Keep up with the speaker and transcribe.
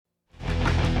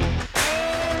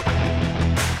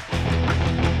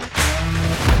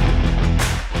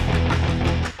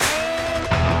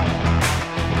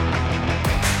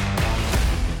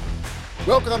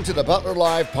Welcome to the Butler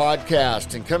Live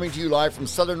podcast, and coming to you live from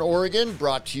Southern Oregon,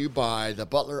 brought to you by the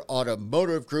Butler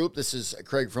Automotive Group. This is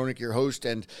Craig Froenig, your host,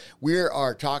 and we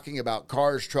are talking about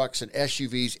cars, trucks, and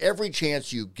SUVs every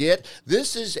chance you get.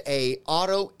 This is a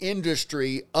auto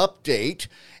industry update,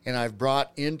 and I've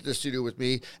brought into the studio with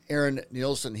me Aaron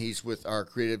Nielsen. He's with our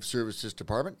Creative Services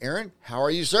Department. Aaron, how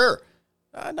are you, sir?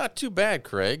 Not too bad,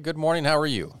 Craig. Good morning. How are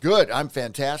you? Good. I'm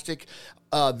fantastic.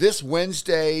 This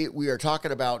Wednesday, we are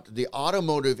talking about the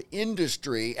automotive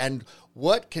industry and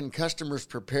what can customers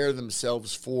prepare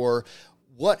themselves for,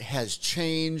 what has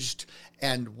changed,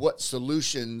 and what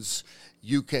solutions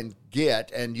you can get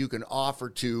and you can offer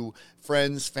to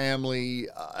friends, family,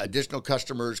 additional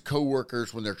customers,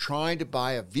 coworkers when they're trying to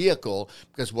buy a vehicle.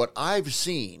 Because what I've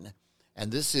seen,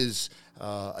 and this is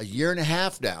a year and a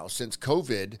half now since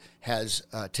COVID has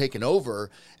taken over,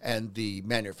 and the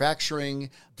manufacturing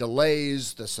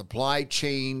delays, the supply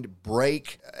chain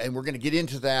break, and we're going to get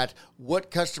into that,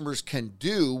 what customers can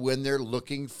do when they're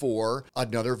looking for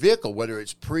another vehicle, whether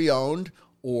it's pre-owned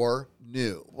or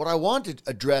new. What I want to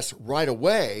address right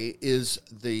away is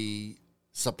the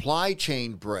supply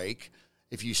chain break.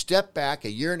 If you step back a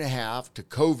year and a half to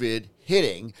COVID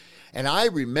hitting, and I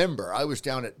remember I was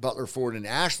down at Butler Ford in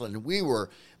Ashland, and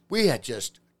we had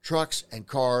just trucks and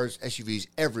cars, SUVs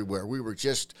everywhere. We were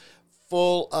just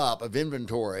full up of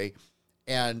inventory,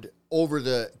 and over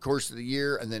the course of the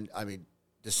year, and then,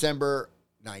 December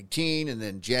 19, and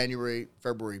then January,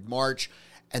 February, March,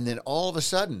 and then all of a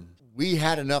sudden, we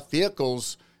had enough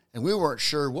vehicles, and we weren't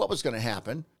sure what was going to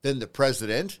happen. Then the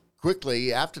president,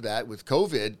 quickly after that, with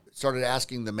COVID, started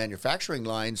asking the manufacturing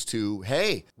lines to,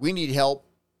 hey, we need help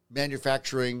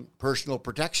manufacturing personal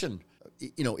protection,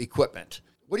 equipment.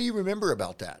 What do you remember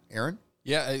about that, Aaron?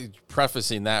 Yeah,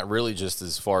 prefacing that really just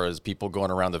as far as people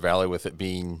going around the valley with it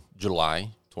being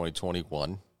July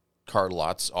 2021, car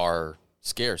lots are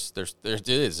scarce. There's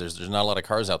not a lot of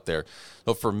cars out there.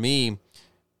 So for me,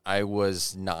 I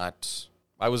was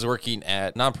working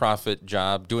at a nonprofit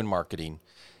job doing marketing.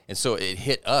 And so it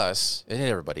hit us, it hit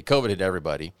everybody. COVID hit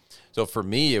everybody. So for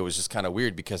me, it was just kind of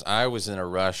weird because I was in a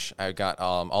rush. I got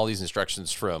all these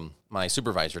instructions from my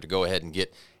supervisor to go ahead and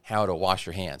get how to wash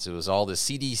your hands. It was all the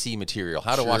CDC material,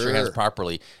 how to wash your hands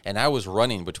properly. And I was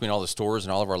running between all the stores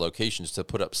and all of our locations to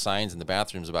put up signs in the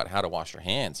bathrooms about how to wash your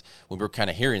hands when we were kind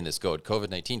of hearing this go,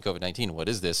 COVID-19, what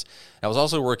is this? I was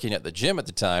also working at the gym at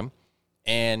the time,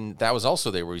 and that was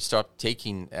also there where we stopped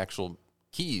taking actual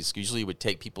keys. Usually would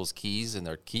take people's keys and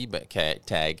their key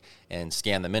tag and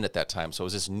scan them in at that time. So it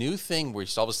was this new thing where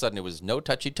all of a sudden it was no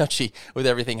touchy with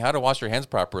everything, how to wash your hands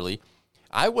properly.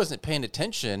 I wasn't paying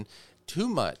attention too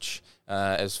much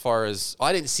as far as,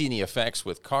 I didn't see any effects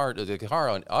with the car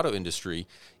and auto industry,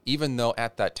 even though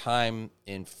at that time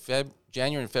in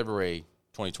January and February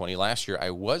 2020, last year, I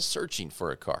was searching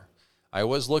for a car. I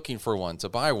was looking for one to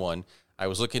buy one. I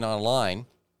was looking online.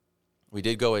 We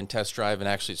did go and test drive, and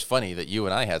actually it's funny that you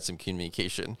and I had some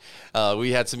communication.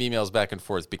 We had some emails back and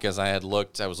forth because I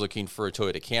was looking for a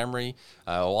Toyota Camry.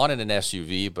 I wanted an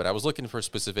SUV, but I was looking for a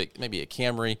specific, maybe a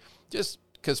Camry, just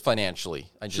because financially.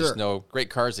 I just know great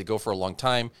cars, they go for a long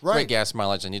time, great gas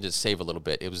mileage, I needed to save a little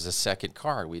bit. It was a second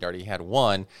car. We'd already had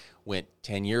one, went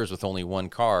 10 years with only one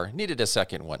car, needed a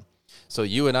second one. So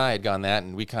you and I had gone that,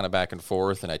 and we kind of back and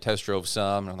forth, and I test drove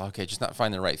some, and I'm like, okay, just not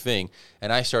finding the right thing.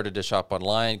 And I started to shop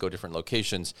online, go different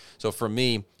locations. So for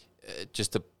me,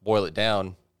 just to boil it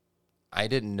down, I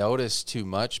didn't notice too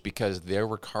much because there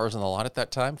were cars on the lot at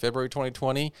that time, February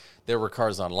 2020. There were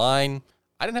cars online.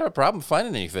 I didn't have a problem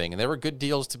finding anything, and there were good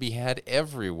deals to be had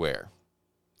everywhere.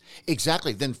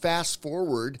 Exactly. Then fast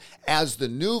forward as the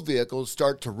new vehicles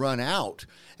start to run out.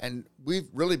 And we've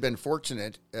really been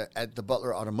fortunate at the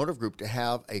Butler Automotive Group to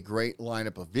have a great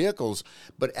lineup of vehicles.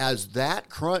 But as that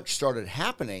crunch started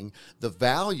happening, the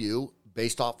value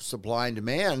based off supply and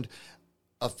demand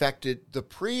affected the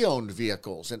pre-owned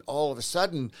vehicles. And all of a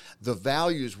sudden, the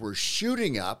values were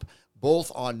shooting up,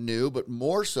 both on new, but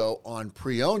more so on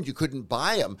pre-owned. You couldn't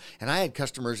buy them. And I had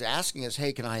customers asking us,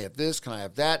 hey, can I have this? Can I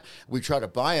have that? We try to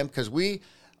buy them because we,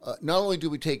 not only do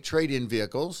we take trade-in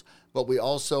vehicles, but we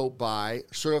also buy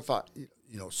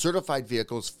certified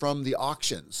vehicles from the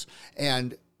auctions.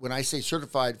 And when I say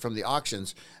certified from the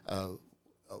auctions,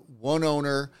 one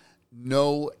owner,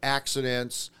 no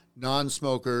accidents,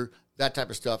 non-smoker, that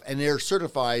type of stuff. And they're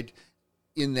certified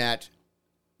in that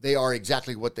they are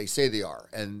exactly what they say they are,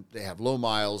 and they have low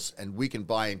miles, and we can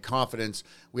buy in confidence.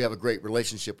 We have a great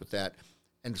relationship with that.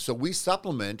 And so we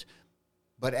supplement,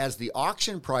 but as the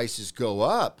auction prices go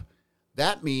up,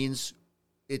 that means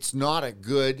it's not a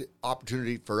good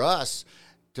opportunity for us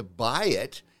to buy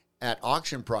it at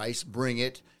auction price, bring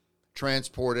it,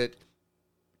 transport it,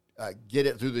 get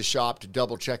it through the shop to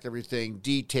double check everything,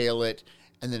 detail it,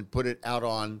 and then put it out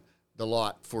on the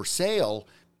lot for sale,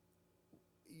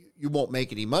 you won't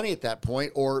make any money at that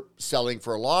point, or selling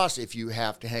for a loss if you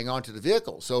have to hang on to the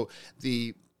vehicle. So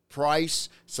the price,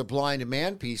 supply, and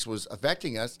demand piece was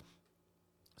affecting us.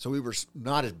 So we were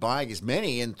not as buying as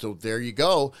many. And so there you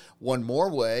go. One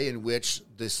more way in which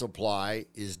the supply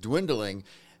is dwindling.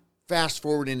 Fast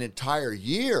forward an entire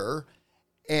year,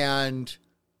 and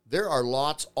there are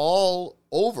lots all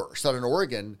over Southern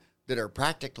Oregon that are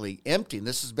practically empty. And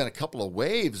this has been a couple of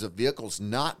waves of vehicles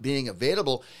not being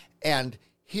available. And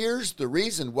here's the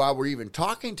reason why we're even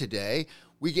talking today.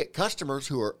 We get customers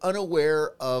who are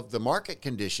unaware of the market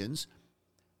conditions.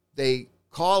 They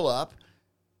call up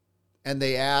and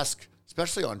they ask,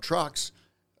 especially on trucks,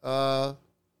 where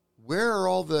are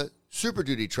all the Super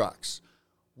Duty trucks?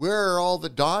 Where are all the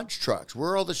Dodge trucks?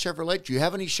 Where are all the Chevrolet? Do you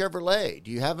have any Chevrolet?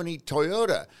 Do you have any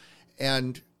Toyota?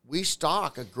 And we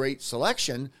stock a great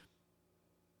selection,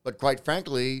 but quite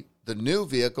frankly, the new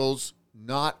vehicles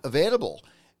not available.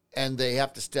 And they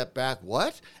have to step back,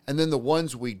 what? And then the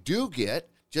ones we do get,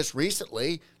 just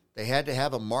recently, they had to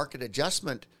have a market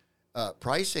adjustment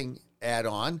pricing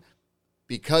add-on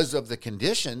because of the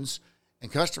conditions,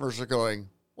 and customers are going,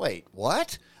 wait,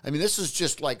 what? I mean, this is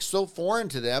just like so foreign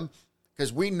to them,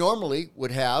 because we normally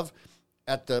would have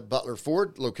at the Butler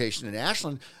Ford location in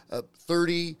Ashland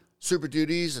 30 Super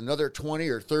Duties, another 20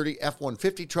 or 30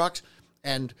 F-150 trucks,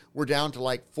 and we're down to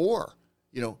like 4,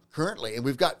 currently. And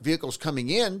we've got vehicles coming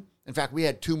in. In fact, we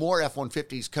had 2 more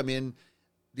F-150s come in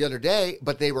the other day,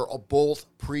 but they were both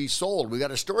pre-sold. We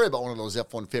got a story about one of those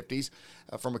F-150s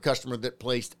from a customer that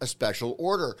placed a special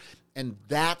order. And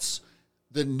that's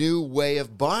the new way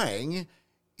of buying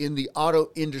in the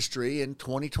auto industry in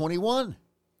 2021.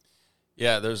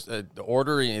 Yeah, there's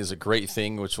ordering is a great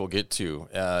thing, which we'll get to.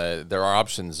 There are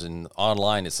options, and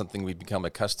online is something we've become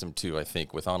accustomed to, I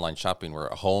think, with online shopping. We're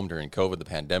at home during COVID, the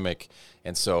pandemic,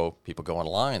 and so people go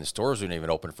online. The stores weren't even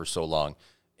open for so long.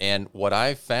 And what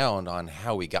I've found on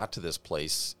how we got to this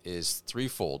place is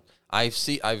threefold. I've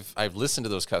listened to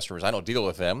those customers. I don't deal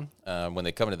with them when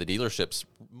they come into the dealerships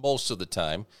most of the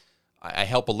time. I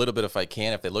help a little bit if I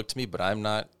can, if they look to me, but I'm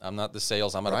not the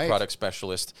sales. I'm not a product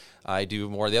specialist. I do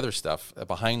more of the other stuff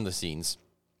behind the scenes.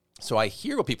 So I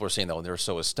hear what people are saying, though, and they're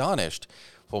so astonished.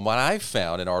 Well, what I've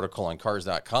found, an article on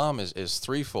cars.com is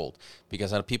threefold,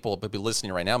 because people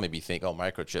listening right now maybe think, oh,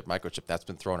 microchip, that's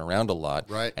been thrown around a lot.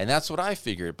 Right. And that's what I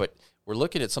figured. But we're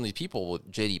looking at some of these people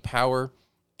with J.D. Power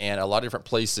and a lot of different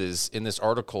places in this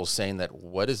article saying that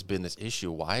what has been this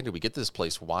issue? Why did we get to this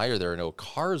place? Why are there no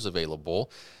cars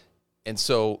available? And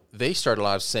so they started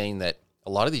out saying that a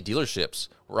lot of these dealerships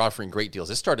were offering great deals.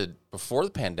 This started before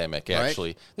the pandemic, actually.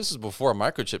 Right. This is before a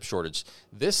microchip shortage.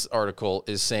 This article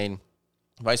is saying,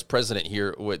 Vice President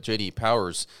here with J.D.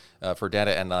 Powers for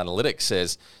Data and Analytics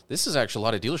says, this is actually a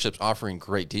lot of dealerships offering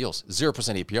great deals. 0%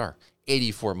 APR,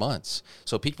 84 months.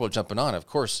 So people are jumping on. Of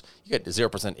course, you get 0%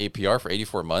 APR for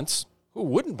 84 months. Who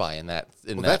wouldn't buy in that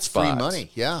spot? That's free money,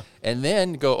 yeah. And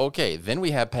then then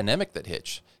we have pandemic that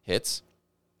hits.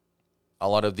 A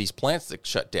lot of these plants that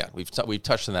shut down. We've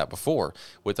touched on that before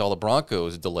with all the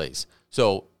Broncos delays.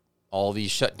 So all these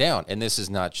shut down. And this is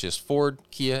not just Ford,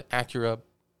 Kia, Acura,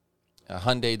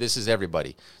 Hyundai. This is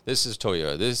everybody. This is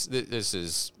Toyota. This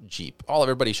is Jeep.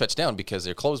 Everybody shuts down because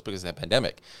they're closed because of the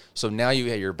pandemic. So now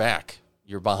you're back.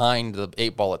 You're behind the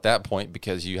 8 ball at that point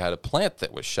because you had a plant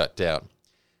that was shut down.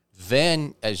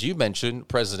 Then, as you mentioned,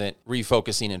 President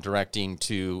refocusing and directing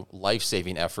to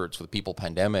life-saving efforts with people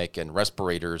pandemic and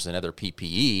respirators and other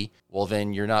PPE. Well,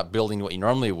 then you're not building what you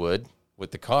normally would with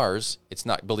the cars. It's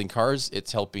not building cars.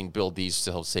 It's helping build these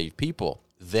to help save people.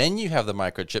 Then you have the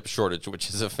microchip shortage,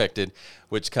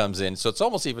 which comes in. So it's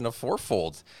almost even a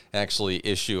fourfold, actually,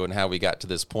 issue in how we got to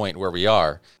this point where we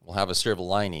are. We'll have a silver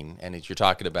lining. And you're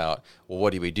talking about, well,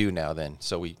 what do we do now then?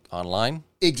 So we online?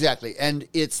 Exactly. And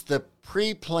it's the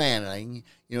pre-planning.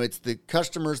 It's the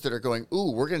customers that are going,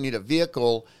 ooh, we're going to need a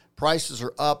vehicle. Prices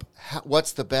are up.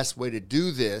 What's the best way to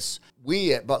do this?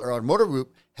 We at Butler Automotive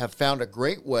Group have found a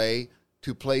great way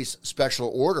to place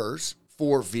special orders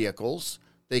for vehicles.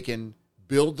 They can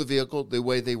build the vehicle the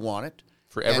way they want it.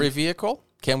 For every vehicle?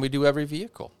 Can we do every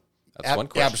vehicle? That's one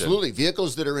question. Absolutely.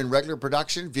 Vehicles that are in regular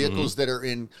production, vehicles that are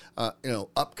in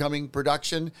upcoming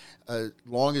production,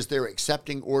 long as they're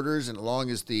accepting orders and as long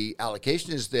as the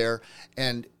allocation is there.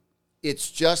 And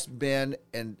it's just been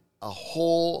a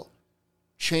whole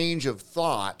change of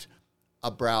thought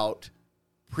about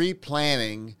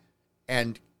pre-planning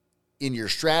and in your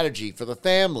strategy for the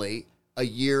family a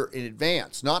year in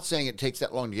advance. Not saying it takes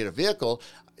that long to get a vehicle.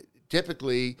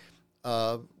 Typically,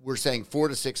 we're saying 4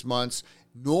 to 6 months.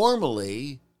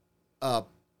 Normally,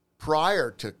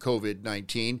 prior to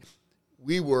COVID-19,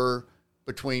 we were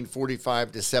between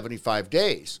 45 to 75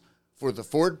 days for the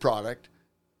Ford product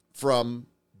from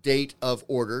date of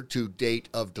order to date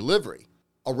of delivery.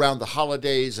 Around the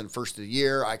holidays and first of the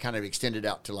year, I kind of extended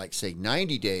out to like, say,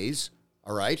 90 days,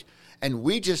 all right? And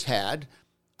we just had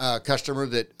a customer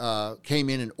that came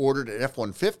in and ordered an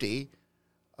F-150,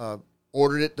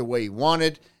 ordered it the way he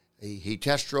wanted. He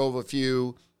test drove a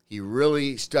few. He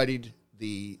really studied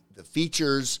the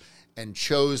features and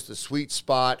chose the sweet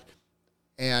spot.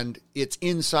 And it's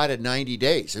inside of 90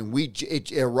 days. And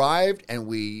it arrived and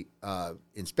we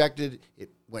inspected. It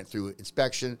went through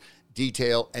inspection,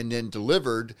 detail, and then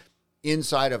delivered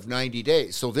inside of 90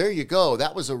 days. So there you go.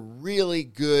 That was a really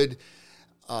good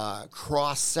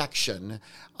cross-section.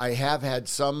 I have had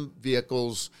some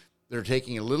vehicles that are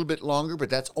taking a little bit longer, but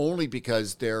that's only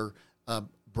because they're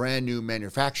brand new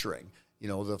manufacturing. You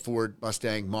know, the Ford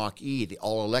Mustang Mach-E, the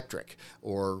all-electric,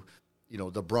 or, you know,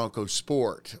 the Bronco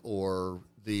Sport, or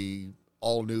the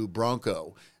all-new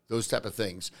Bronco, those type of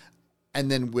things. And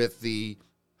then with the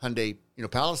Hyundai,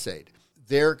 Palisade,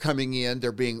 they're coming in,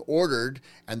 they're being ordered,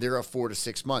 and they're 4 to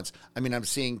 6 months. I mean, I'm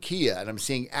seeing Kia, and I'm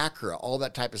seeing Acura, all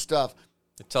that type of stuff.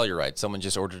 Telluride. Someone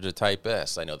just ordered a Type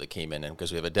S. I know that came in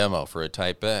because we have a demo for a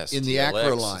Type S. In the TLX.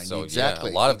 Acura line, so,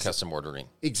 exactly. Yeah, a lot of custom ordering.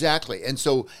 Exactly. And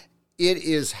so it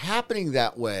is happening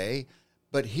that way,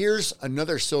 but here's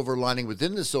another silver lining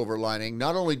within the silver lining.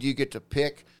 Not only do you get to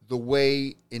pick the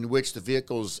way in which the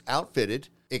vehicle's outfitted,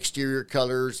 exterior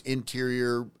colors,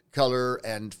 interior color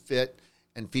and fit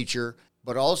and feature,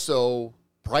 but also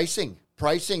pricing.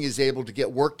 Pricing is able to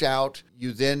get worked out.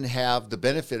 You then have the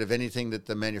benefit of anything that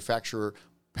the manufacturer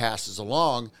passes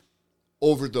along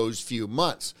over those few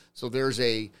months. So there's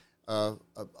a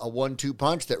 1-2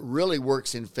 punch that really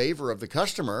works in favor of the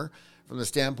customer from the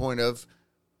standpoint of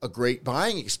a great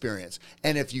buying experience.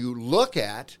 And if you look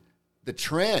at the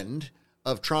trend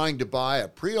of trying to buy a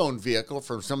pre-owned vehicle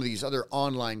from some of these other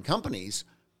online companies,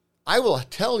 I will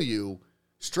tell you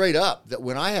straight up that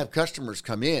when I have customers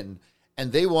come in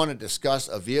and they want to discuss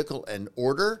a vehicle and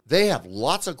order, they have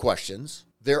lots of questions.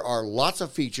 There are lots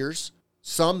of features,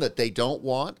 some that they don't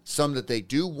want, some that they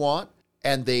do want,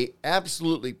 and they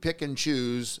absolutely pick and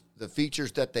choose the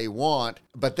features that they want,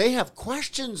 but they have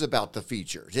questions about the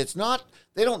features. It's not,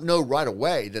 they don't know right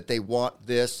away that they want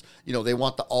this, they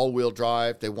want the all-wheel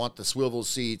drive, they want the swivel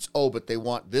seats, but they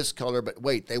want this color, but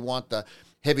wait, they want the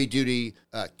heavy-duty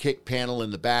kick panel in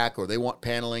the back, or they want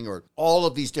paneling, or all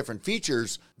of these different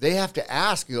features. They have to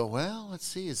ask, well, let's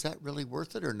see, is that really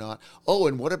worth it or not? Oh,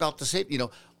 and what about the safety,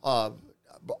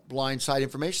 blind side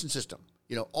information system?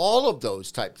 All of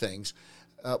those type things.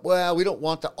 Well, we don't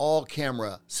want the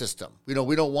all-camera system. We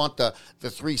don't want the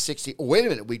 360. Oh, wait a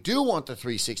minute, we do want the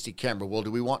 360 camera. Well,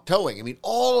 do we want towing? I mean,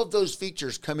 all of those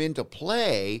features come into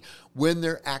play when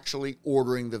they're actually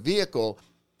ordering the vehicle.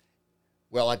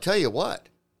 Well, I tell you what,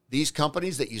 these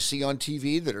companies that you see on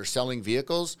TV that are selling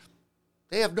vehicles,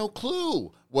 they have no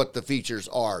clue what the features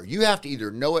are. You have to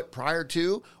either know it prior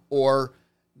to or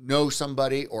know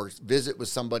somebody or visit with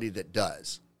somebody that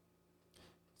does.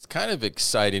 It's kind of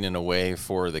exciting in a way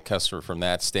for the customer from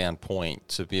that standpoint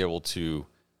to be able to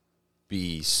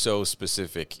be so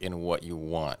specific in what you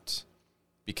want.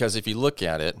 Because if you look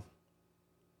at it,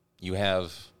 you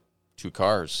have 2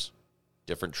 cars,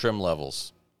 different trim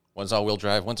levels. One's all-wheel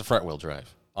drive, one's a front-wheel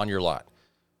drive on your lot.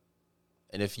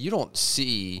 And if you don't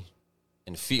see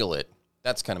and feel it,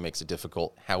 that's kind of makes it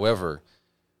difficult. However,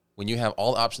 when you have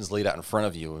all the options laid out in front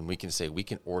of you and we can say, we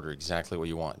can order exactly what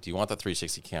you want. Do you want the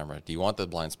 360 camera? Do you want the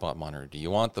blind spot monitor? Do you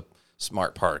want the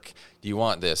smart park? Do you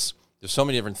want this? There's so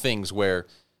many different things where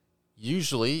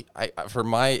usually, for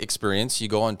my experience, you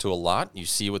go into a lot, you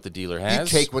see what the dealer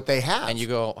has. You take what they have. And you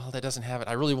go, oh, that doesn't have it.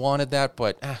 I really wanted that,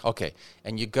 but okay.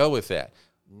 And you go with that.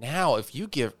 Now, if you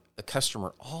give a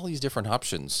customer all these different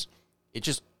options, it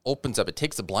just opens up. It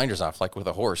takes the blinders off like with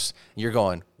a horse. And you're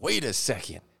going, wait a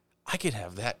second. I could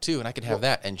have that too, and I could have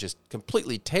that, and just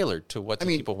completely tailored to what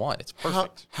people want. It's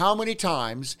perfect. How many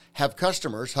times have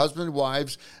customers, husband,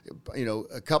 wives,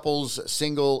 couples,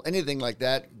 single, anything like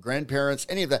that, grandparents,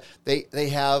 any of that, they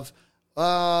have,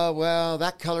 well,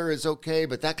 that color is okay,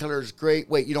 but that color is great.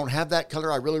 Wait, you don't have that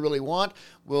color I really, really want?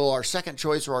 Well, our second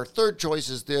choice or our third choice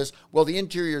is this. Well, the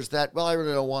interior is that. Well, I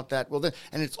really don't want that. Well, then,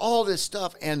 and it's all this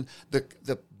stuff, and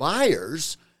the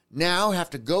buyers now have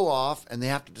to go off and they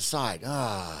have to decide,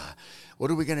 what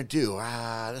are we going to do?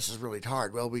 This is really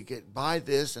hard. Well, we buy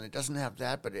this and it doesn't have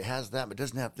that, but it has that, but it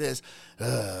doesn't have this.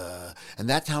 And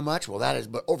that's how much? Well, that is,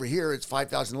 but over here it's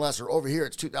 5,000 less, or over here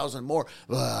it's 2,000 more.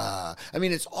 I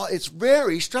mean, it's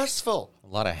very stressful. A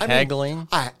lot of haggling,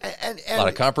 a lot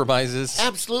of compromises.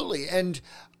 Absolutely. And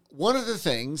one of the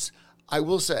things I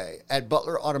will say at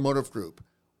Butler Automotive Group,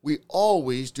 we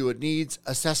always do a needs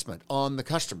assessment on the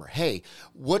customer. Hey,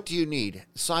 what do you need?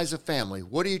 Size of family?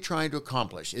 What are you trying to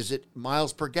accomplish? Is it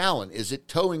miles per gallon? Is it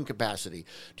towing capacity?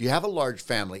 Do you have a large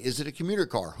family? Is it a commuter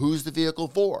car? Who's the vehicle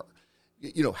for?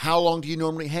 How long do you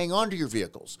normally hang on to your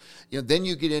vehicles? Then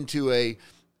you get into a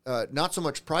not so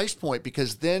much price point,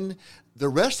 because then the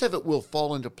rest of it will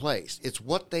fall into place. It's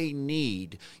what they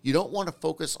need. You don't want to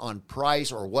focus on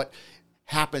price or what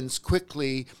happens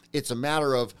quickly. It's a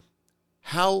matter of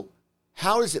how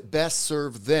does it best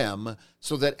serve them,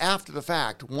 so that after the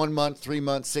fact, 1 month, 3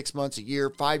 months, 6 months, a year,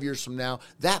 5 years from now,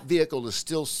 that vehicle is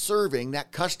still serving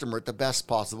that customer at the best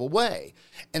possible way.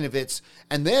 And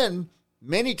then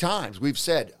many times we've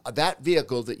said that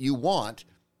vehicle that you want,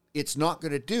 it's not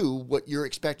going to do what you're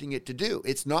expecting it to do.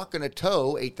 It's not going to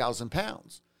tow 8,000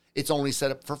 pounds. It's only set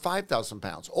up for 5,000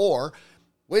 pounds. Or,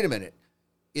 wait a minute,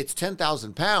 it's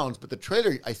 10,000 pounds, but the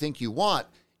trailer I think you want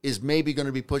is maybe going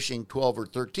to be pushing 12 or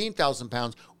 13,000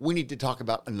 pounds. We need to talk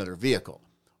about another vehicle.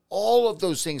 All of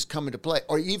those things come into play.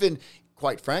 Or even,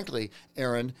 quite frankly,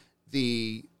 Aaron,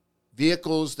 the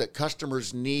vehicles that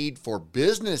customers need for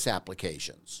business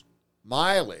applications,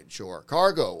 mileage or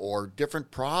cargo or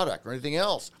different product or anything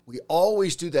else. We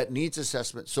always do that needs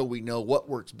assessment so we know what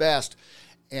works best.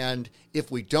 And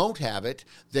if we don't have it,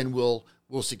 then we'll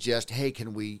suggest, hey,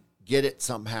 can we get it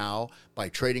somehow by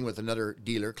trading with another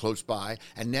dealer close by?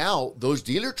 And now those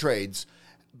dealer trades,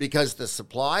 because the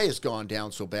supply has gone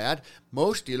down so bad,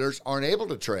 most dealers aren't able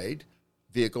to trade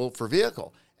vehicle for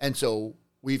vehicle. And so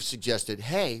we've suggested,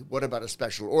 hey, what about a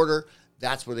special order?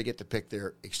 That's where they get to pick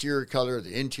their exterior color,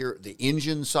 the interior, the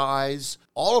engine size,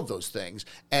 all of those things.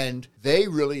 And they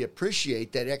really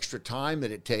appreciate that extra time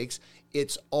that it takes.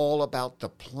 It's all about the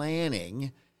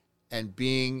planning and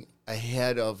being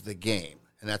ahead of the game.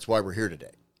 And that's why we're here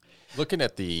today. Looking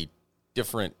at the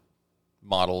different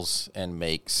models and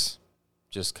makes,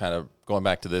 just kind of going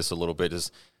back to this a little bit,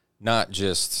 is not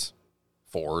just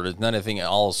Ford. It's not anything,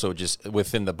 also just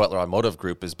within the Butler Automotive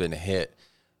Group has been hit.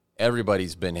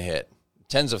 Everybody's been hit.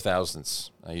 Tens of thousands.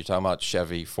 You're talking about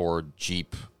Chevy, Ford,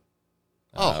 Jeep.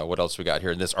 What else we got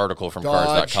here in this article from Dodge,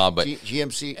 Cars.com? But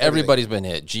GMC, everybody's been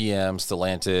hit. GM,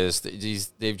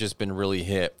 Stellantis, they've just been really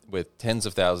hit with tens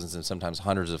of thousands and sometimes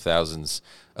hundreds of thousands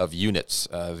of units,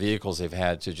 vehicles they've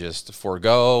had to just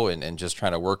forego and just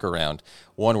trying to work around.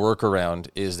 One workaround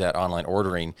is that online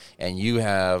ordering, and you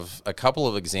have a couple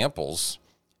of examples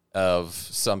of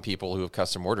some people who have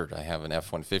custom ordered. I have an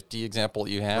F-150 example that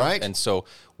you have. Right. And so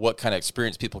what kind of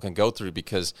experience people can go through,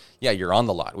 because, yeah, you're on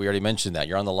the lot. We already mentioned that.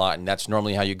 You're on the lot, and that's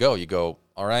normally how you go. You go,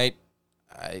 all right,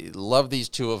 I love these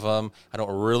two of them. I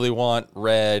don't really want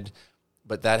red,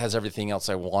 but that has everything else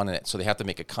I want in it. So they have to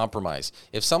make a compromise.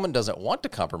 If someone doesn't want to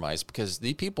compromise, because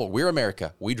the people, we're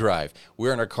America, we drive,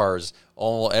 we're in our cars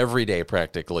every day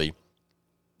practically,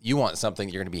 you want something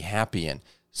that you're going to be happy in.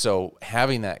 So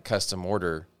having that custom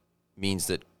order means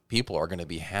that people are going to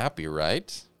be happy,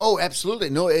 right? Oh, absolutely.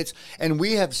 No, and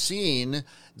we have seen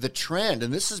the trend,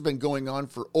 and this has been going on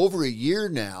for over a year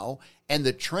now, and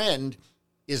the trend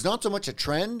is not so much a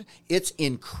trend, it's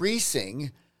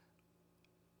increasing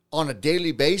on a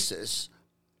daily basis,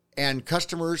 and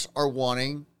customers are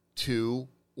wanting to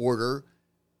order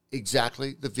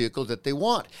exactly the vehicle that they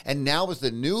want. And now with the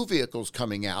new vehicles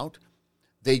coming out,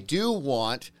 they do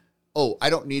want, oh, I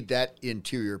don't need that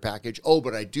interior package. Oh,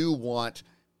 but I do want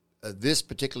this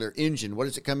particular engine. What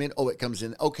does it come in? Oh, it comes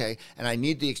in. Okay. And I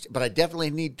need but I definitely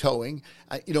need towing.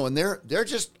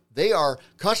 And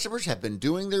customers have been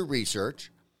doing their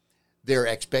research. Their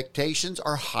expectations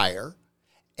are higher.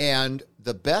 And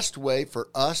the best way for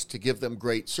us to give them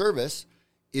great service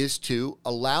is to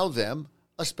allow them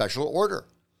a special order.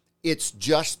 It's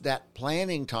just that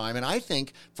planning time. And I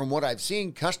think from what I've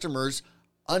seen, customers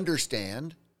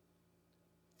understand,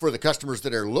 for the customers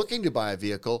that are looking to buy a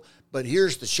vehicle. But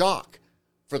here's the shock.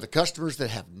 For the customers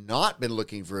that have not been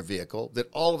looking for a vehicle,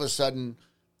 that all of a sudden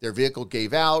their vehicle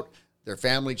gave out, their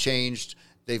family changed,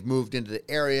 they've moved into the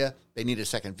area, they need a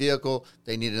second vehicle,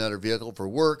 they need another vehicle for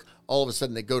work. All of a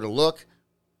sudden they go to look.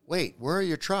 Wait, where are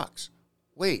your trucks?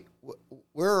 Wait,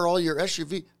 where are all your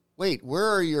SUV? Wait, where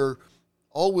are your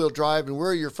all-wheel drive and where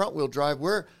are your front-wheel drive?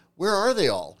 Where are they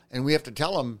all? And we have to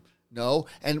tell them no.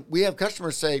 And we have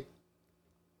customers say,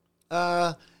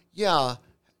 yeah,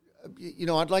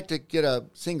 I'd like to get a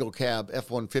single cab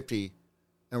F-150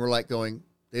 And we're like going,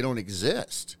 they don't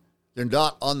exist. They're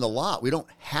not on the lot. We don't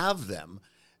have them.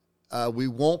 We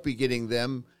won't be getting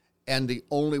them. And the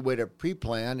only way to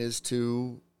pre-plan is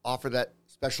to offer that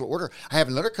special order. I have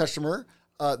another customer.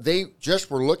 They just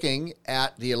were looking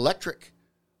at the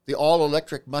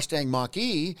all-electric Mustang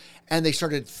Mach-E, and they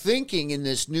started thinking in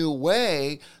this new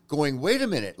way, going, wait a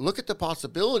minute, look at the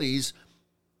possibilities.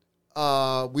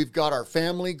 We've got our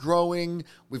family growing.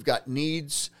 We've got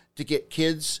needs to get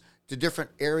kids to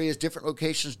different areas, different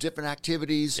locations, different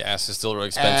activities. Gas is still really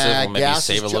expensive. We'll maybe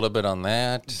save a little bit on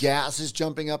that. Gas is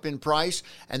jumping up in price,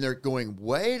 and they're going,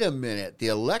 wait a minute,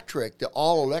 the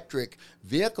all-electric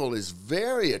vehicle is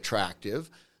very attractive.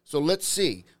 So let's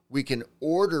see. We can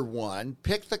order one,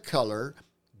 pick the color,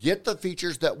 get the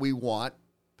features that we want,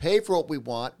 pay for what we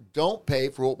want, don't pay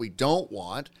for what we don't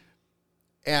want,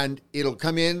 and it'll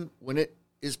come in when it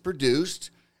is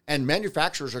produced. And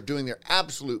manufacturers are doing their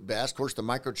absolute best. Of course, the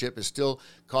microchip is still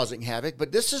causing havoc,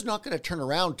 but this is not going to turn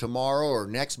around tomorrow or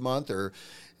next month or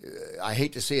I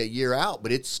hate to say a year out,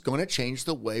 but it's going to change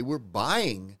the way we're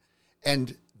buying.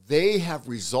 And they have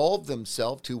resolved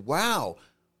themselves to, wow,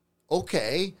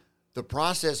 okay, the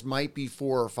process might be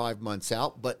 4 or 5 months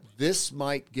out, but this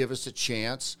might give us a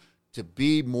chance to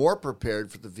be more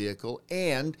prepared for the vehicle,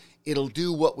 and it'll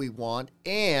do what we want.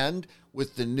 And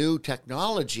with the new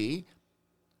technology,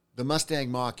 the Mustang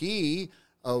Mach-E,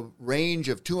 a range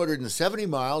of 270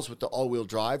 miles with the all-wheel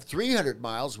drive, 300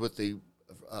 miles with the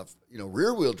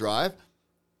rear-wheel drive.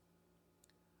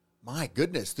 My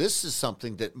goodness, this is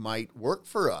something that might work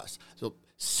for us. So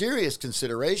serious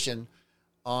consideration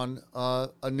on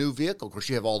a new vehicle. Of course,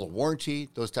 you have all the warranty,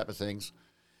 those type of things.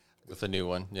 With a new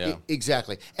one, yeah.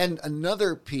 Exactly. And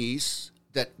another piece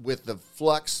that with the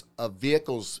flux of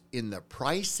vehicles in the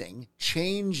pricing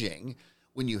changing,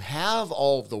 when you have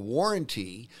all of the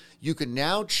warranty, you can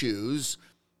now choose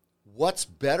what's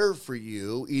better for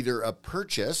you, either a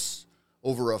purchase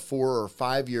over a 4 or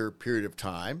 5 year period of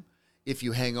time, if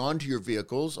you hang on to your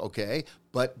vehicles, okay,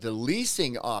 but the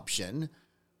leasing option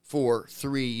for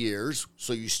 3 years,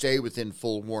 so you stay within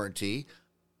full warranty,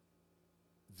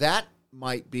 that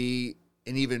might be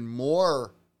an even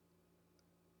more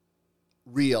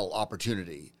real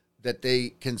opportunity that they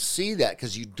can see that,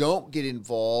 because you don't get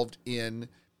involved in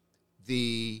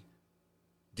the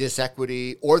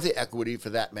disequity or the equity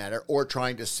for that matter, or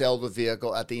trying to sell the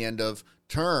vehicle at the end of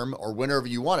term or whenever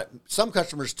you want it. Some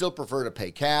customers still prefer to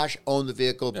pay cash, own the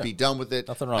vehicle, be done with it.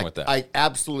 Nothing wrong with that. I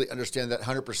absolutely understand that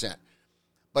 100%.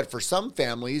 But for some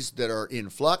families that are in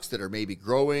flux, that are maybe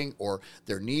growing, or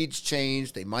their needs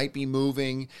change, they might be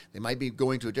moving, they might be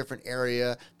going to a different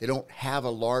area, they don't have a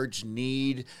large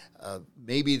need,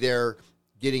 maybe they're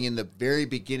getting in the very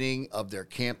beginning of their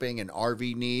camping and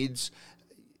RV needs,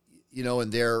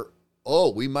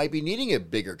 and we might be needing a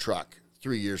bigger truck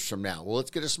 3 years from now. Well,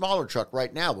 let's get a smaller truck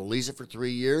right now. We'll lease it for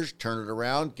 3 years, turn it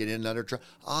around, get in another truck.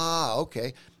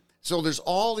 Okay. So there's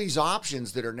all these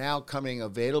options that are now coming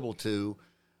available to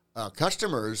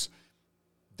customers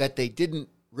that they didn't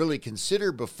really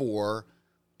consider before,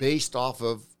 based off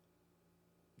of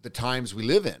the times we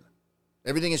live in.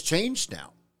 Everything has changed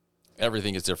now.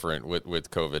 Everything is different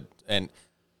with COVID. And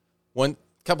one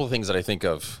couple of things that I think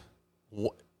of,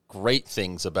 great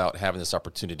things about having this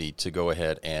opportunity to go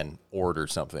ahead and order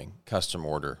something, custom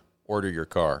order your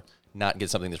car, not get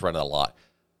something that's right on the lot.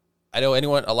 I know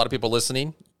a lot of people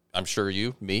listening, I'm sure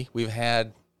me, we've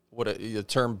had the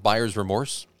term buyer's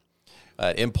remorse.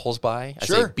 Impulse buy. I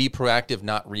say be proactive,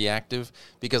 not reactive,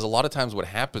 because a lot of times what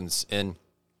happens in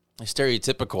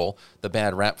stereotypical, the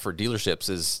bad rap for dealerships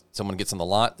is someone gets on the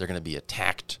lot, they're going to be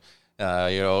attacked.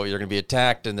 You're going to be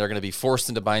attacked, and they're going to be forced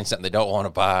into buying something they don't want to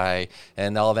buy,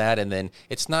 and all that. And then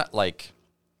it's not like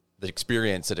the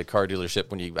experience at a car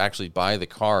dealership when you actually buy the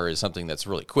car is something that's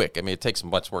really quick. I mean, it takes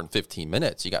much more than 15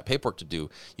 minutes. You got paperwork to do.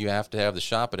 You have to have the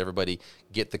shop and everybody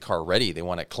get the car ready. They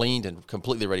want it cleaned and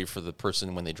completely ready for the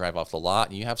person when they drive off the lot.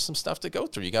 And you have some stuff to go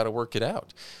through. You got to work it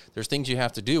out. There's things you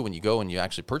have to do when you go and you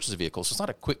actually purchase a vehicle. So it's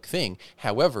not a quick thing.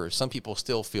 However, some people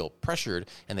still feel pressured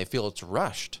and they feel it's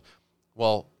rushed.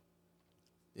 Well,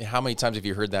 how many times have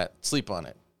you heard that? Sleep on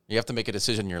it. You have to make a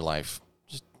decision in your life.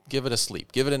 Give it a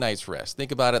sleep. Give it a night's rest.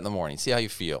 Think about it in the morning. See how you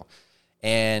feel.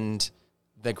 And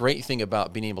the great thing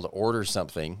about being able to order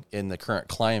something in the current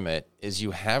climate is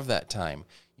you have that time.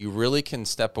 You really can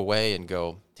step away and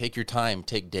go, take your time,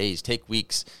 take days, take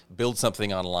weeks, build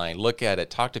something online, look at it,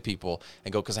 talk to people,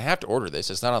 and go, because I have to order this.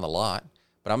 It's not on the lot,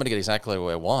 but I'm going to get exactly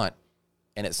what I want.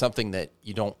 And it's something that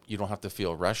you don't have to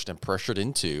feel rushed and pressured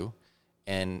into.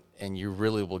 And you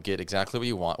really will get exactly what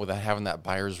you want without having that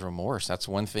buyer's remorse. That's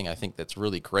one thing I think that's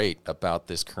really great about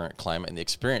this current climate and the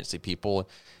experience that people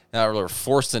Now we're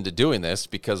forced into doing this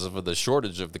because of the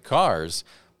shortage of the cars,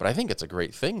 but I think it's a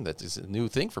great thing. That is a new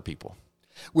thing for people.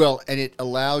 Well, and it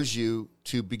allows you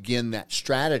to begin that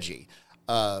strategy.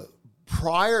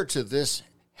 Prior to this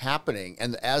happening,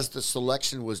 and as the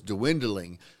selection was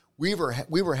dwindling, we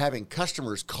were having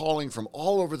customers calling from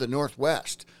all over the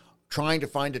Northwest trying to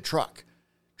find a truck.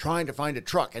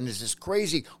 And it's this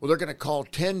crazy, well, they're going to call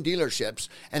 10 dealerships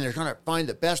and they're going to find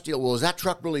the best deal. Well, is that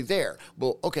truck really there?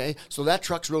 Well, okay, so that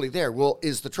truck's really there. Well,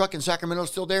 is the truck in Sacramento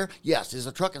still there? Yes. Is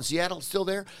the truck in Seattle still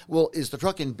there? Well, is the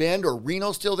truck in Bend or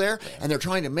Reno still there? And they're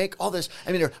trying to make all this,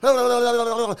 I mean, they're,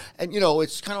 and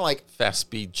it's kind of like fast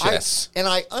speed chess.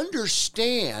 I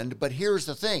understand, but here's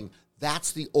the thing.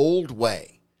 That's the old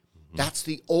way. Mm-hmm. That's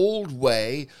the old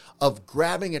way of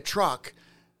grabbing a truck,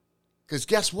 because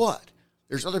guess what?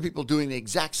 There's other people doing the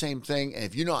exact same thing, and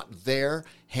if you're not there,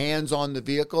 hands on the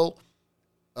vehicle,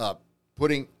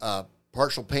 putting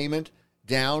partial payment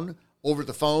down over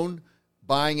the phone,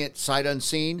 buying it sight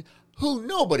unseen,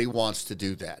 nobody wants to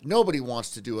do that. Nobody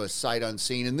wants to do a sight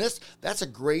unseen, and that's a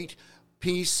great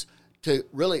piece to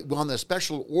really, on the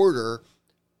special order,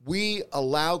 we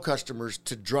allow customers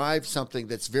to drive something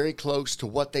that's very close to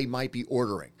what they might be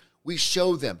ordering. We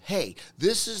show them, hey,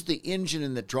 this is the engine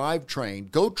and the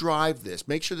drivetrain. Go drive this.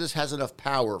 Make sure this has enough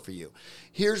power for you.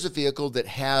 Here's a vehicle that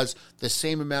has the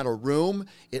same amount of room.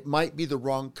 It might be the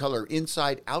wrong color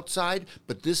inside, outside,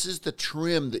 but this is the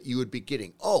trim that you would be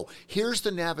getting. Oh, here's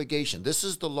the navigation. This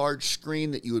is the large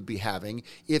screen that you would be having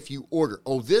if you order.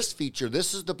 Oh, this feature,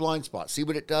 this is the blind spot. See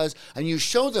what it does? And you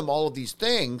show them all of these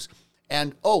things.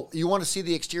 And, you want to see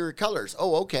the exterior colors.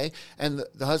 Oh, okay. And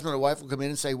the husband or wife will come in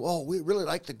and say, whoa, we really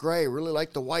like the gray, really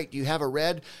like the white. Do you have a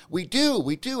red? We do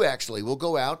actually. We'll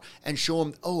go out and show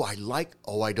them,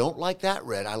 I don't like that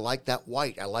red. I like that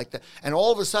white. I like that. And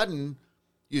all of a sudden,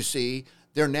 you see,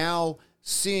 they're now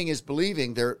seeing is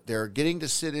believing. They're getting to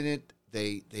sit in it.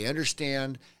 They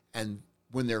understand. And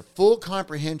when their full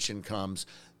comprehension comes,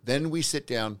 then we sit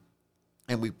down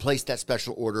and we place that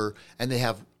special order, and they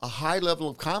have a high level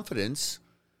of confidence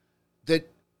that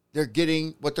they're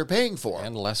getting what they're paying for.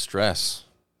 And less stress.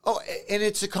 Oh, and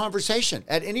it's a conversation.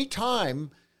 At any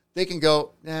time, they can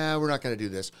go, nah, we're not going to do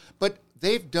this. But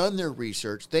they've done their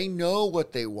research. They know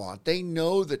what they want. They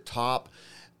know the top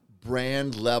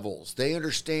brand levels. They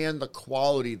understand the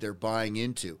quality they're buying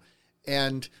into.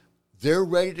 And they're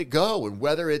ready to go. And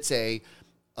whether it's a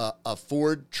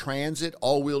Ford Transit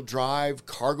all-wheel drive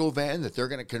cargo van that they're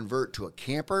going to convert to a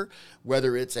camper,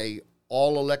 whether it's a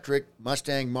all-electric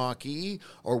Mustang Mach-E,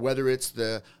 or whether it's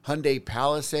the Hyundai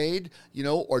Palisade,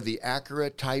 or the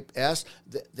Acura Type S,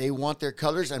 they want their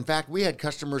colors. In fact, we had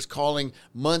customers calling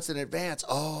months in advance.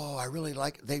 Oh, I really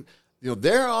like it.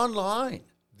 They're online.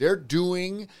 They're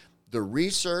doing the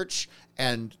research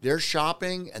and they're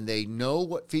shopping and they know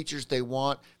what features they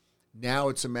want. Now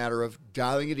it's a matter of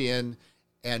dialing it in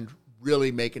and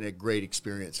really making it a great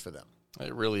experience for them.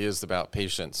 It really is about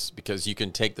patience, because you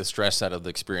can take the stress out of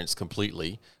the experience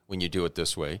completely when you do it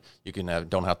this way. You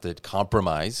don't have to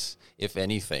compromise, if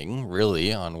anything,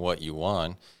 really, on what you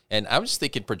want. And I was just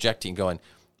thinking, projecting, going,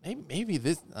 maybe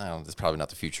this is probably not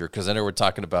the future, because I know we're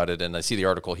talking about it, and I see the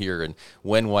article here, and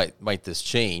when might this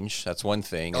change? That's one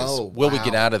thing. Will we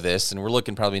get out of this? And we're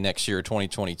looking probably next year,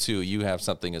 2022. You have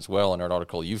something as well in our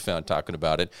article you found talking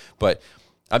about it. But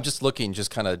I'm just looking,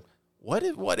 just kind of, what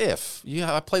if?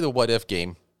 I play the what if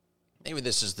game. Maybe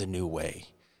this is the new way.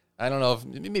 I don't know if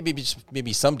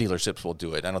maybe some dealerships will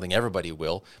do it. I don't think everybody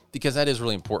will, because that is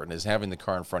really important, is having the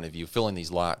car in front of you, filling these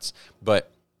lots.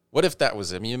 But what if that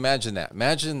was it? I mean, imagine that.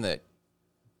 Imagine that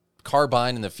car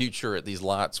buying in the future at these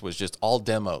lots was just all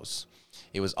demos.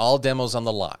 It was all demos on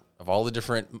the lot of all the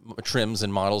different trims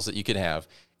and models that you could have.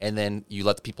 And then you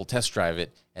let the people test drive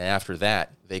it, and after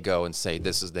that, they go and say,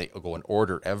 they go and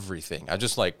order everything. I'm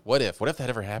just like, what if that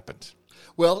ever happened?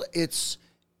 Well,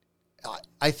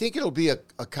 I think it'll be a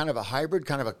kind of a hybrid,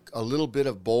 kind of a little bit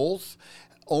of both,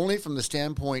 only from the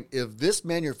standpoint if this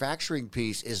manufacturing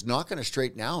piece is not going to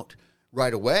straighten out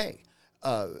right away.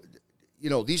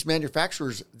 These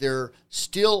manufacturers, they're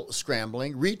still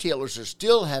scrambling. Retailers are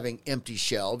still having empty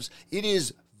shelves. It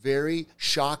is very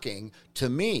shocking to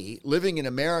me, living in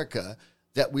America,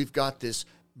 that we've got this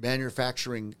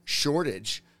manufacturing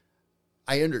shortage.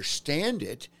 I understand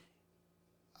it,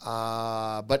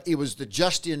 but it was the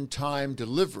just-in-time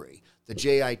delivery, the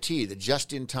JIT, the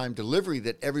just-in-time delivery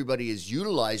that everybody has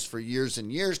utilized for years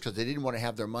and years because they didn't want to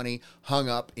have their money hung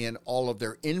up in all of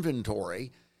their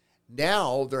inventory.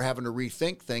 Now they're having to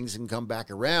rethink things and come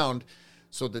back around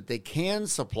so that they can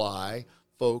supply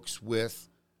folks with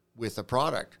a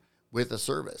product, with a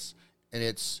service. And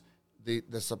it's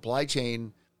the supply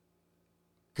chain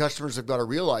customers have got to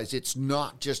realize it's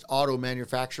not just auto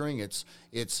manufacturing.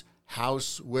 It's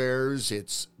housewares,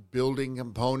 it's building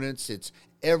components, it's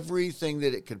everything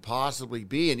that it could possibly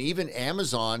be, and even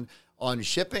Amazon on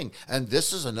shipping. And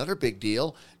this is another big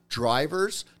deal.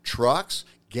 Drivers, trucks,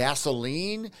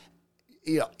 gasoline,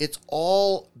 it's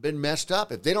all been messed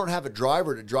up. If they don't have a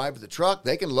driver to drive the truck,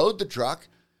 they can load the truck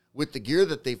with the gear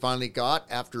that they finally got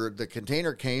after the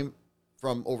container came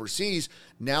from overseas.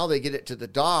 Now they get it to the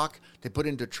dock, they put it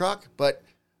into a truck, but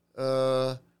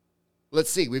let's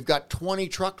see, we've got 20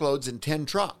 truckloads and 10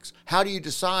 trucks. How do you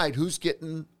decide who's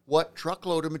getting what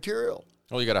truckload of material?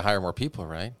 Well, you got to hire more people,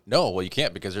 right? No, well, you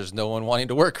can't because there's no one wanting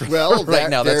to work well, right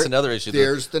now. That's another issue.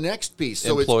 There's the next piece.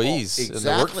 So employees and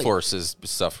the workforce is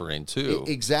suffering too.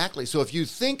 Exactly. So if you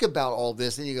think about all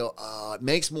this and you go, it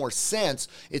makes more sense.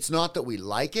 It's not that we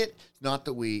like it. It's not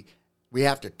that we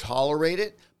have to tolerate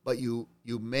it, but you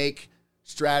make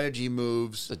strategy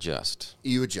moves.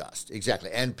 You adjust.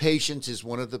 Exactly. And patience is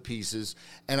one of the pieces.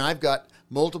 And I've got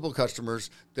multiple customers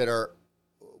that are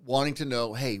wanting to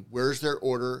know, hey, where's their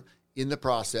order in the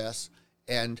process?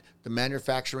 And the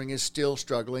manufacturing is still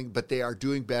struggling, but they are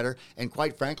doing better. And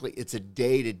quite frankly, it's a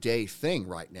day-to-day thing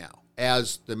right now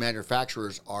as the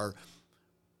manufacturers are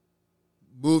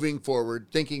moving forward,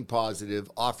 thinking positive,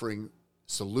 offering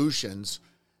solutions.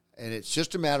 And it's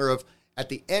just a matter of, at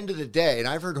the end of the day, and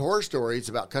I've heard horror stories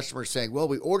about customers saying, well,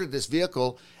 we ordered this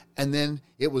vehicle and then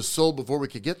it was sold before we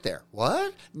could get there.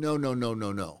 What?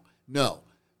 No.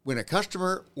 When a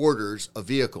customer orders a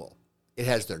vehicle, it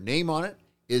has their name on it.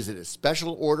 Is it a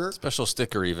special order? Special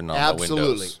sticker even on the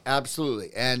windows. Absolutely.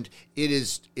 And it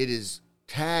is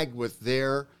tagged with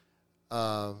their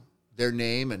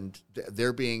name, and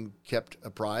they're being kept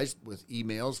apprised with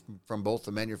emails from both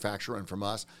the manufacturer and from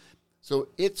us. So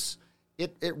it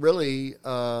really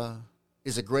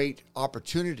is a great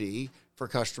opportunity for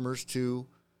customers to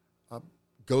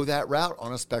go that route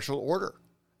on a special order.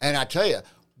 And I tell you,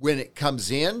 when it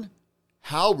comes in,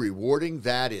 how rewarding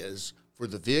that is for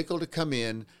the vehicle to come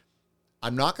in.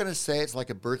 I'm not going to say it's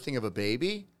like a birthing of a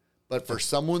baby, but for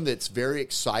someone that's very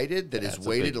excited, that has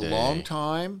waited a long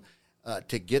time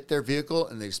to get their vehicle,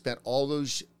 and they've spent all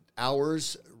those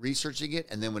hours researching it,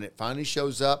 and then when it finally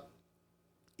shows up,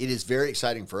 it is very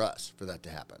exciting for us for that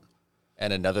to happen.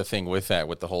 And another thing with that,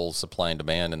 with the whole supply and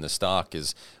demand and the stock,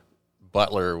 is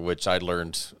Butler, which I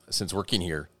learned since working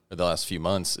here for the last few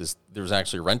months, is there was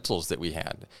actually rentals that we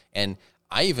had. And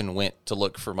I even went to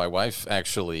look for my wife,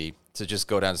 actually, to just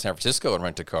go down to San Francisco and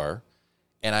rent a car.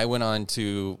 And I went on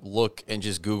to look and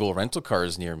just Google rental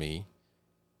cars near me.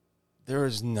 There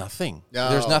is nothing.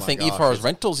 There's nothing as far as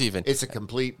rentals even. It's a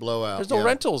complete blowout. There's no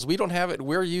rentals. We don't have it.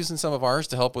 We're using some of ours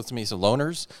to help with some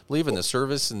loaners, I believe, in the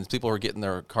service, and people are getting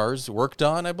their cars worked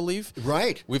on, I believe.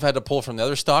 Right. We've had to pull from the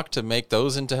other stock to make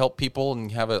those and to help people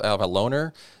and have a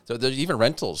loaner. So there's even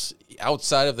rentals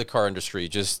outside of the car industry,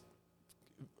 just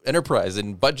Enterprise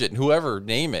and Budget and whoever,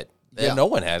 name it. And no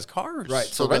one has cars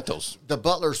for rentals. The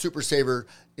Butler Supersaver,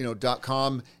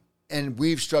 .com. And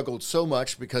we've struggled so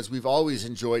much because we've always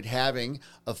enjoyed having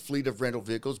a fleet of rental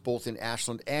vehicles, both in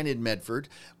Ashland and in Medford.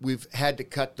 We've had to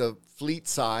cut the fleet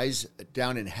size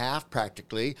down in half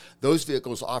practically. Those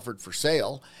vehicles offered for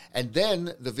sale. And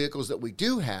then the vehicles that we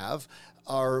do have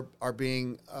are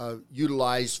being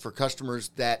utilized for customers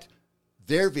that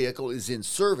their vehicle is in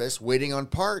service waiting on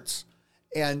parts.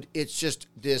 And it's just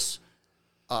this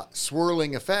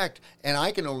swirling effect. And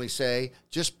I can only say,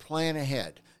 just plan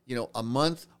ahead. A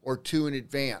month or two in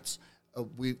advance.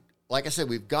 Like I said,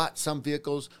 we've got some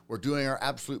vehicles. We're doing our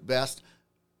absolute best,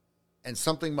 and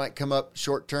something might come up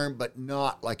short term, but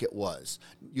not like it was.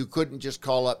 You couldn't just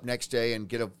call up next day and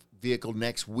get a vehicle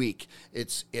next week.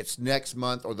 It's next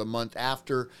month or the month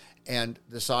after, and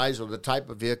the size or the type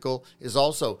of vehicle is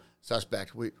also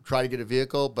suspect. We try to get a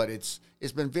vehicle, but it's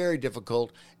been very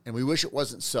difficult, and we wish it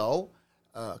wasn't so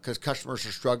because customers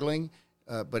are struggling,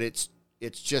 but it's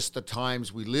just the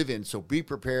times we live in. So be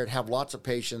prepared, have lots of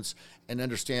patience, and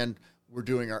understand we're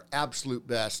doing our absolute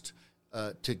best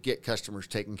to get customers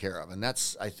taken care of. And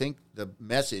that's, I think, the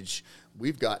message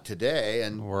we've got today.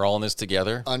 And we're all in this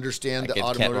together. Understand the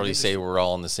automotive. I can't really say we're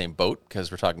all in the same boat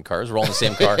because we're talking cars. We're all in the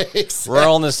same car. Exactly. We're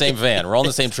all in the same van. We're all in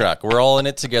the same truck. We're all in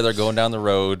it together going down the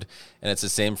road, and it's the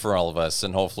same for all of us.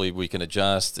 And hopefully we can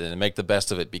adjust and make the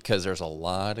best of it because there's a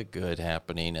lot of good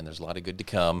happening and there's a lot of good to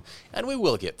come, and we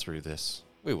will get through this.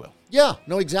 We will. Yeah,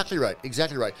 no, exactly right.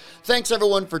 Exactly right. Thanks,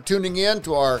 everyone, for tuning in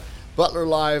to our Butler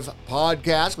Live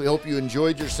podcast. We hope you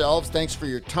enjoyed yourselves. Thanks for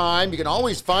your time. You can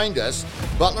always find us,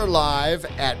 Butler Live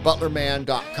at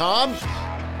butlerman.com.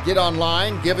 Get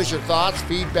online, give us your thoughts,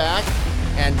 feedback,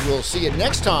 and we'll see you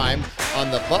next time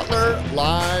on the Butler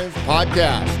Live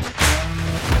Podcast.